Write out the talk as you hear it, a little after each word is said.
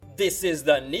This is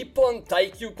the Nippon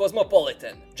Taikyu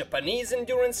Cosmopolitan, Japanese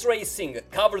endurance racing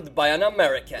covered by an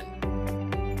American.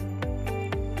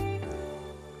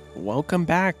 Welcome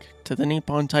back to the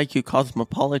Nippon Taikyu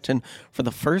Cosmopolitan for the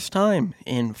first time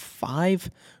in 5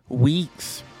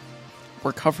 weeks.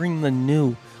 We're covering the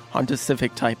new Honda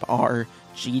Civic Type R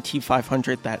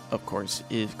GT500 that, of course,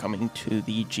 is coming to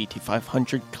the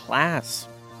GT500 class.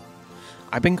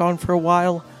 I've been gone for a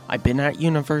while, I've been at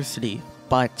university,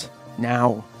 but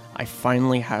now I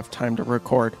finally have time to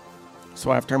record.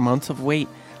 So after months of wait,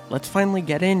 let's finally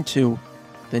get into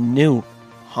the new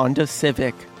Honda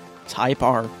Civic Type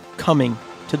R coming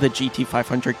to the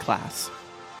GT500 class.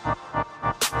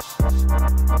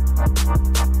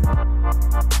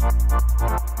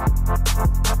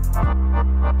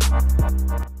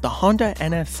 The Honda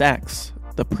NSX,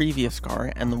 the previous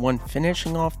car and the one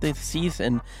finishing off this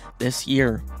season this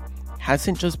year,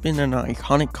 hasn't just been an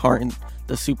iconic car in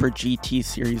the Super GT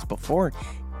series before.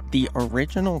 The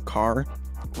original car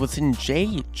was in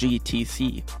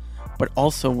JGTC, but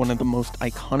also one of the most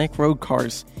iconic road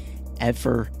cars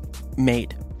ever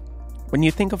made. When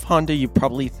you think of Honda, you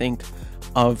probably think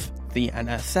of the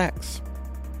NSX,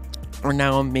 or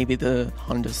now maybe the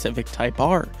Honda Civic Type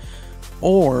R,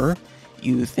 or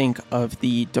you think of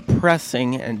the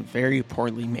depressing and very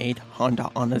poorly made Honda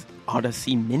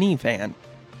Odyssey minivan.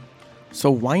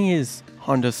 So why is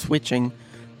Honda switching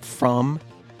from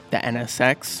the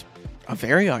NSX, a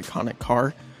very iconic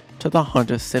car, to the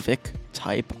Honda Civic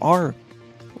Type R?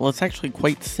 Well, it's actually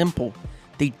quite simple.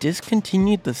 They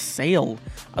discontinued the sale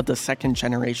of the second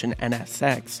generation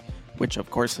NSX, which of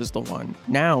course is the one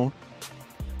now,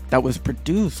 that was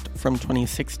produced from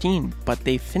 2016, but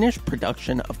they finished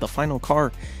production of the final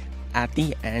car at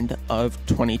the end of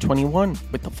 2021,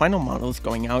 with the final models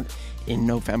going out in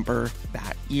November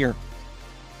that year.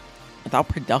 Without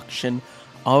production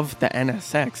of the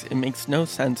NSX, it makes no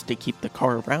sense to keep the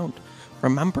car around.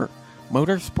 Remember,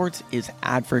 motorsports is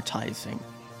advertising.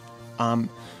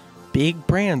 Big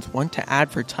brands want to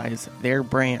advertise their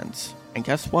brands. And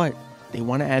guess what? They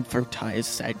want to advertise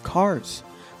said cars.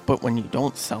 But when you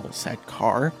don't sell said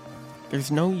car,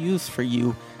 there's no use for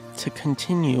you to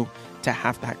continue to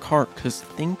have that car. Because the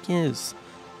thing is,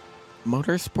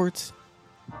 motorsports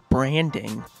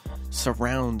branding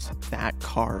surrounds that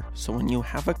car. So when you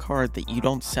have a car that you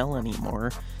don't sell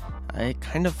anymore, it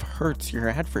kind of hurts your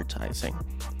advertising.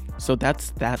 So that's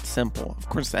that simple. Of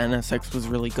course, the NSX was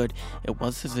really good. It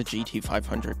was as a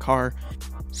GT500 car.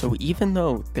 So even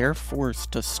though they're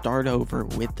forced to start over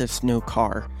with this new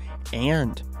car,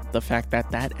 and the fact that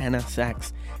that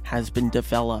NSX has been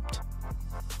developed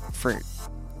for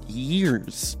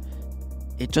years,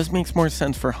 it just makes more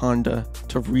sense for Honda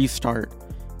to restart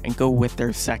and go with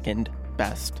their second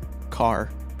best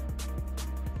car.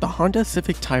 The Honda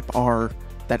Civic Type R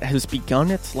that has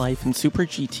begun its life in Super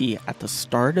GT at the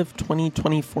start of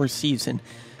 2024 season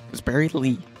is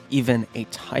barely even a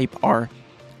Type R.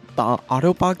 The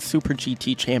Autobox Super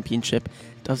GT Championship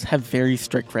does have very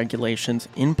strict regulations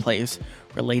in place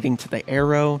relating to the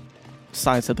aero,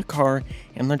 size of the car,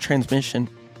 and the transmission.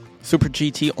 Super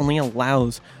GT only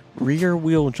allows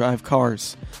rear-wheel drive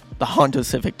cars. The Honda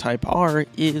Civic Type R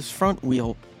is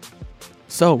front-wheel.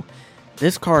 So,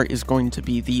 this car is going to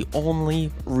be the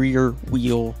only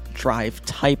rear-wheel drive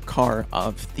type car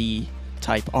of the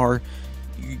Type R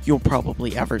you'll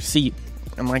probably ever see.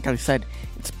 And like I said,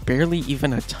 it's barely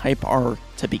even a Type R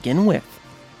to begin with.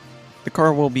 The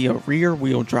car will be a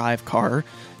rear-wheel drive car,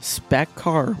 spec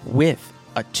car with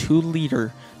a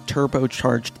 2-liter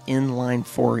turbocharged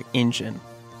inline-4 engine.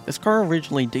 This car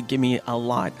originally did give me a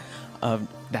lot of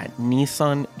that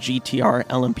Nissan GT-R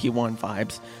LMP1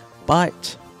 vibes,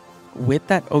 but with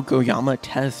that Okoyama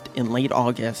test in late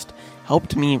August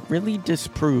helped me really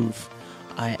disprove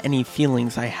any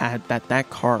feelings I had that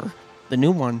that car, the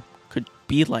new one, could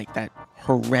be like that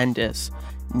horrendous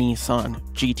Nissan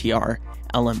GT-R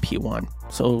LMP1.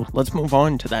 So let's move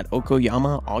on to that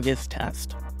Okoyama August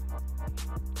test.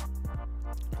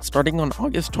 Starting on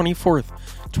August 24th,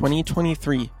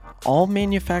 2023, all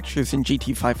manufacturers in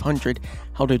GT500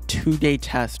 held a 2-day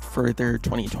test for their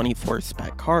 2024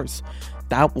 spec cars.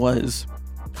 That was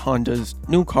Honda's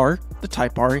new car, the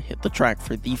Type R, hit the track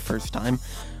for the first time,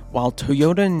 while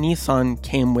Toyota and Nissan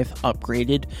came with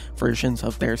upgraded versions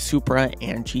of their Supra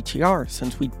and GT-R,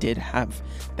 since we did have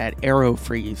that aero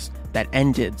freeze that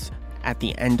ended at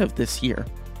the end of this year.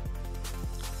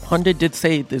 Honda did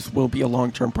say this will be a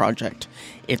long-term project.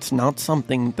 It's not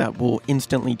something that will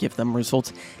instantly give them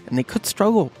results, and they could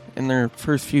struggle in their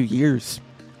first few years.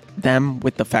 Them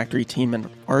with the factory team in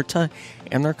Arta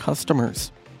and their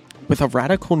customers. with a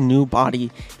radical new body,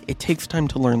 it takes time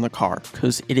to learn the car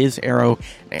because it is aero,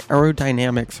 and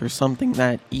aerodynamics are something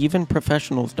that even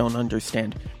professionals don't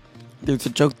understand. There's a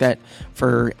joke that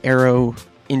for aero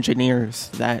engineers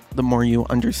that the more you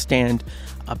understand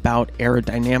about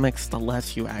aerodynamics, the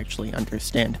less you actually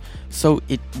understand. So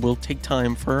it will take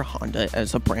time for Honda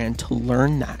as a brand to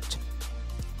learn that.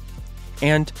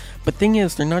 But thing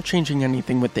is, they're not changing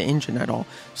anything with the engine at all.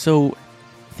 So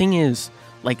thing is,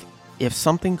 like, if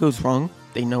something goes wrong,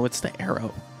 they know it's the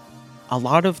aero. A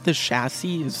lot of the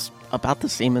chassis is about the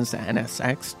same as the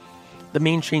NSX. The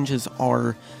main changes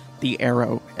are the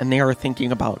aero, and they are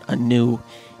thinking about a new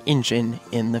engine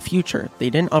in the future. They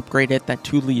didn't upgrade it. That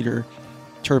 2-liter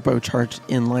turbocharged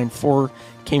inline 4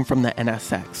 came from the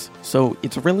NSX. So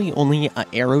it's really only an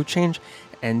aero change,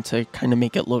 and to kind of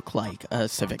make it look like a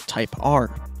Civic Type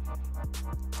R.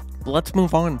 Let's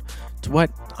move on to what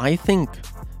I think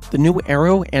the new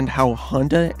aero and how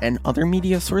Honda and other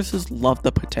media sources love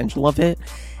the potential of it,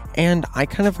 and I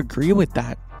kind of agree with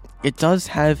that. It does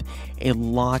have a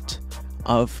lot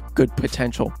of good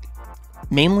potential,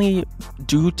 mainly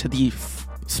due to the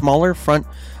smaller front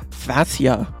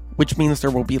fascia, which means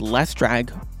there will be less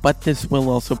drag, but this will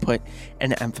also put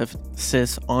an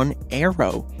emphasis on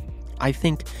aero. I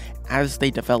think as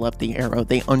they develop the aero,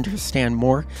 they understand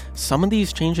more. Some of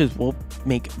these changes will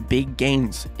make big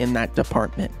gains in that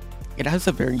department. It has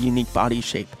a very unique body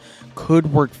shape,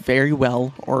 could work very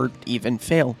well or even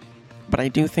fail, but I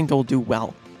do think it'll do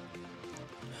well.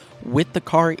 With the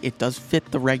car, it does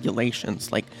fit the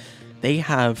regulations. Like, they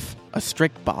have a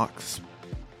strict box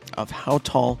of how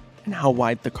tall and how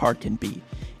wide the car can be.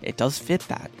 It does fit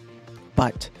that.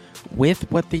 But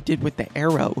with what they did with the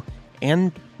aero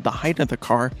and the height of the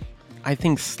car, I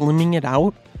think slimming it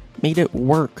out made it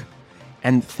work.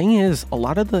 And the thing is, a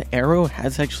lot of the aero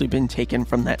has actually been taken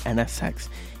from that NSX.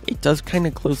 It does kind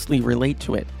of closely relate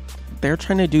to it. They're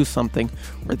trying to do something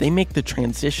where they make the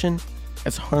transition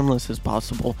as harmless as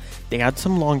possible. They add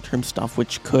some long-term stuff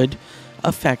which could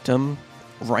affect them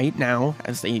right now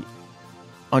as they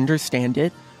understand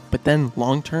it, but then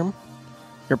long-term,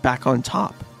 you're back on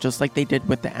top, just like they did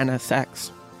with the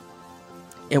NSX.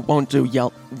 It won't do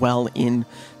well in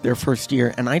their first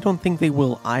year, and I don't think they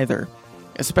will either,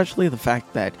 especially the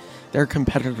fact that their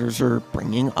competitors are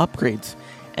bringing upgrades,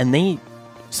 and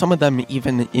some of them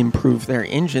even improve their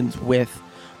engines with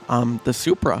the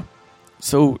Supra.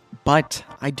 But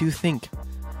I do think,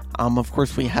 of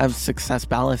course, we have Success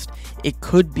Ballast. It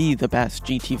could be the best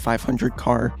GT500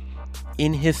 car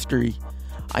in history,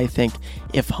 I think,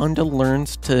 if Honda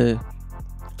learns to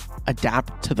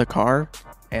adapt to the car.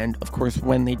 And of course,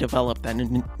 when they develop that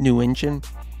new engine,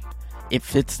 it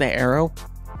fits the aero.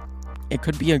 It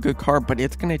could be a good car, but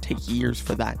it's going to take years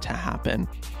for that to happen.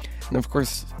 And of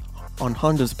course, on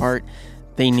Honda's part,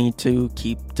 they need to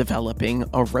keep developing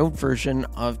a road version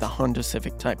of the Honda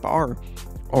Civic Type R,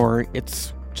 or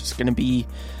it's just going to be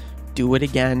do it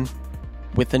again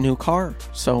with a new car.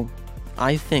 So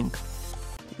I think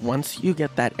once you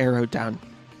get that aero down,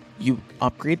 you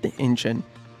upgrade the engine,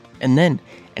 and then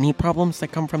any problems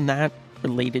that come from that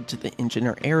related to the engine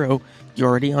or aero, you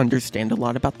already understand a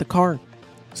lot about the car.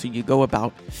 So you go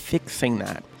about fixing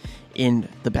that in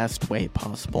the best way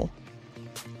possible.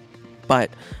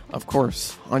 But, of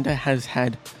course, Honda has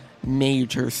had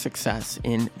major success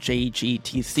in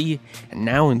JGTC and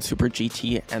now in Super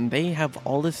GT, and they have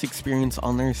all this experience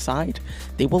on their side.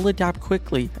 They will adapt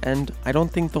quickly, and I don't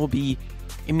think they'll be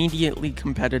immediately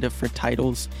competitive for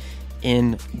titles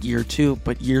in year 2,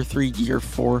 but year 3, year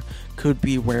 4 could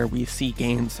be where we see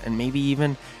gains, and maybe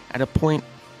even at a point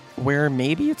where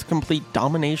maybe it's complete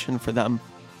domination for them.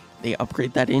 They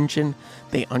upgrade that engine,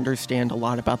 they understand a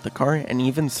lot about the car, and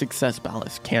even Success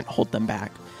Ballast can't hold them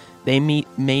back. They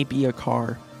may be a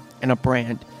car and a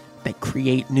brand that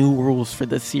create new rules for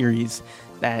the series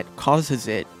that causes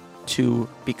it to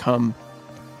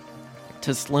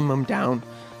slim them down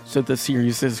so the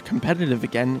series is competitive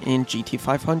again in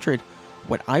GT500.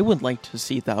 What I would like to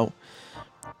see, though,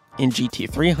 in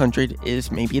GT300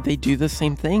 is maybe they do the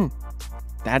same thing.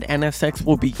 That NSX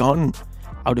will be gone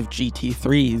out of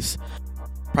GT3s.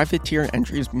 Privateer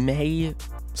entries may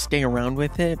stay around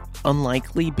with it.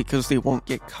 Unlikely, because they won't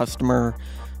get customer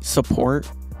support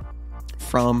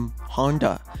from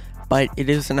Honda. But it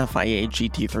is an FIA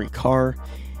GT3 car.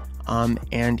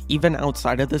 And even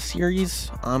outside of the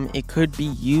series, it could be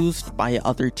used by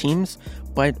other teams.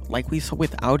 But like we saw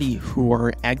with Audi, who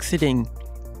are exiting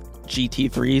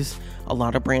GT3s, a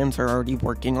lot of brands are already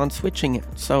working on switching it.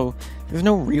 So there's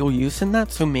no real use in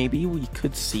that. So maybe we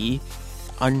could see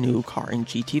a new car in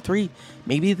GT3.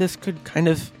 Maybe this could kind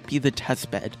of be the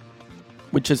test bed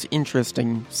which is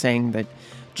interesting, saying that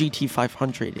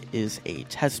GT500 is a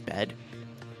test bed,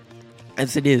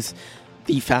 as it is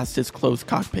the fastest closed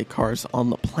cockpit cars on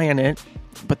the planet,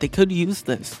 but they could use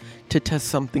this to test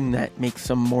something that makes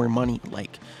them more money,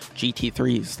 like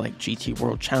GT3s, like GT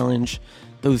World Challenge,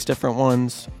 those different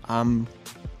ones.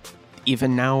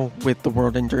 Even now, with the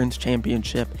World Endurance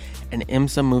Championship and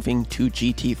IMSA moving to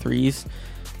GT3s,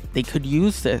 they could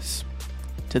use this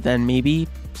to then maybe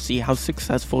see how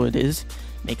successful it is,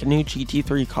 make a new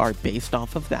GT3 car based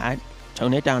off of that,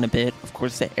 tone it down a bit, of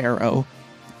course the aero,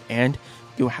 and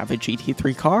you have a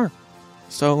GT3 car.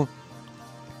 So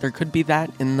there could be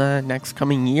that in the next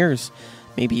coming years,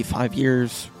 maybe 5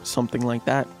 years, something like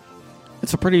that.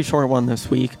 It's a pretty short one this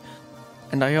week,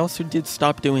 and I also did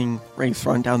stop doing race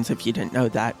rundowns if you didn't know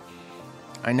that.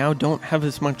 I now don't have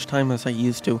as much time as I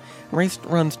used to. Race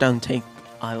rundowns take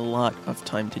a lot of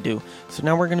time to do, so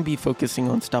now we're going to be focusing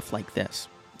on stuff like this.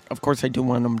 Of course, I do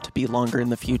want them to be longer in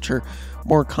the future,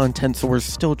 more content, so we're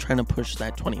still trying to push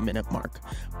that 20-minute mark.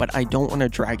 But I don't want to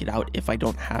drag it out if I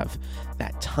don't have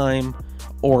that time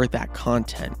or that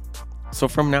content. So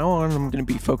from now on, I'm going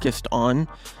to be focused on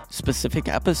specific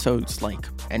episodes, like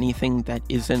anything that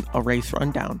isn't a race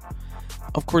rundown.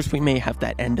 Of course, we may have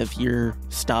that end-of-year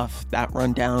stuff, that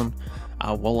rundown.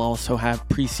 We'll also have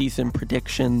preseason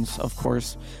predictions, of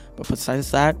course. But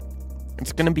besides that,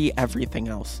 it's going to be everything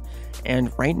else.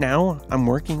 And right now, I'm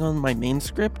working on my main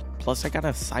script, plus I got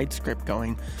a side script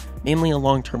going, mainly a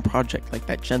long-term project like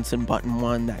that Jensen Button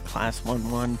 1, that Class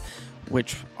 1,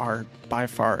 which are by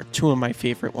far two of my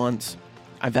favorite ones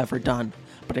I've ever done.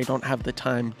 But I don't have the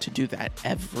time to do that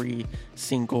every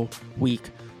single week.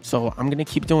 So I'm going to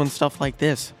keep doing stuff like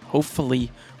this.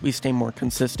 Hopefully, we stay more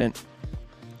consistent.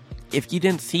 If you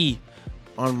didn't see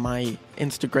on my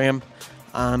Instagram,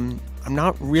 I'm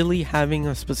not really having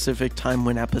a specific time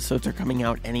when episodes are coming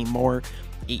out anymore.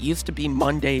 It used to be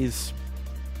Mondays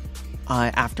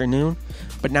afternoon,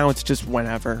 but now it's just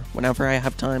whenever I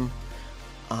have time.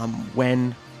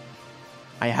 When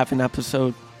I have an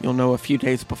episode, you'll know a few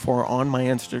days before on my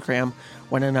Instagram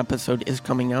when an episode is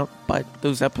coming out, but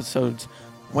those episodes,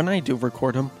 when I do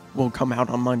record them, will come out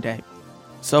on Monday.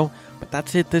 But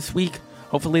that's it this week.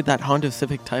 Hopefully that Honda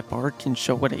Civic Type R can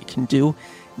show what it can do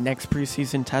next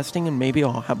preseason testing, and maybe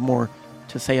I'll have more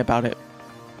to say about it.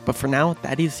 But for now,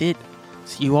 that is it.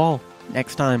 See you all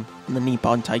next time on the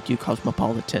Nippon Taikyu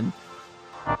Cosmopolitan.